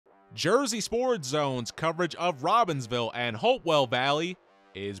Jersey Sports Zone's coverage of Robbinsville and Hopewell Valley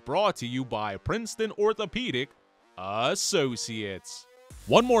is brought to you by Princeton Orthopedic Associates.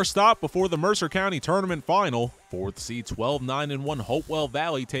 One more stop before the Mercer County Tournament Final. 4th seed 12-9-1 Hopewell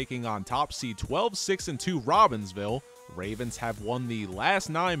Valley taking on top seed 12-6-2 Robbinsville. Ravens have won the last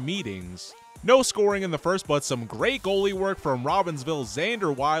 9 meetings. No scoring in the first, but some great goalie work from Robbinsville's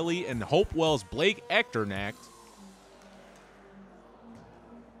Xander Wiley and Hopewell's Blake Echternacht.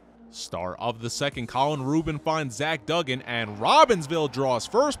 Star of the second, Colin Rubin finds Zach Duggan, and Robbinsville draws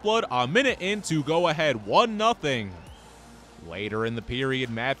first blood a minute in to go ahead 1-0. Later in the period,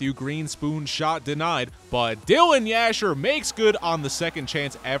 Matthew Greenspoon's shot denied, but Dylan Yasher makes good on the second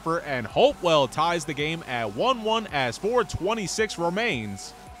chance effort, and Hopewell ties the game at 1-1 as 4:26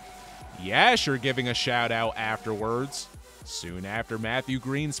 remains. Yasher giving a shout out afterwards. Soon after, Matthew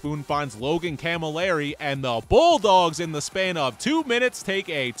Greenspoon finds Logan Camilleri, and the Bulldogs in the span of 2 minutes take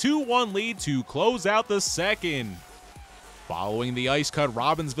a 2-1 lead to close out the second. Following the ice cut,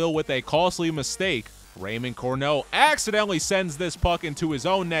 Robbinsville with a costly mistake. Raymond Corneau accidentally sends this puck into his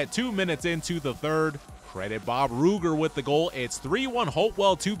own net 2 minutes into the third. Credit Bob Ruger with the goal. It's 3-1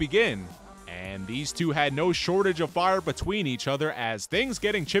 Hopewell to begin. And these two had no shortage of fire between each other as things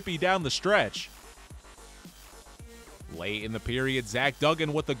getting chippy down the stretch. Late in the period, Zach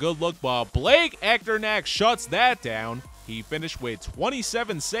Duggan with a good look, but Blake Echternacht shuts that down. He finished with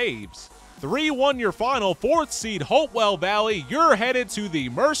 27 saves. 3-1 your final. 4th seed Hopewell Valley, you're headed to the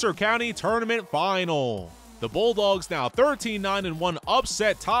Mercer County Tournament Final. The Bulldogs now 13-9-1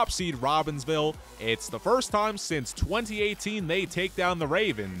 upset top seed Robbinsville. It's the first time since 2018 they take down the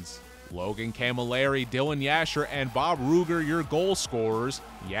Ravens. Logan Camilleri, Dylan Yasher, and Bob Ruger your goal scorers.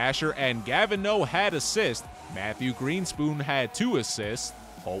 Yasher and Gavin No had assists. Matthew Greenspoon had 2 assists.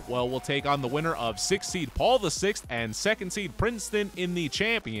 Hopewell will take on the winner of 6th seed Paul VI and 2nd seed Princeton in the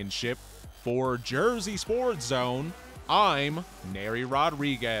championship. For Jersey Sports Zone, I'm Neri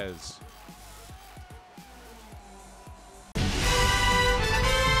Rodriguez.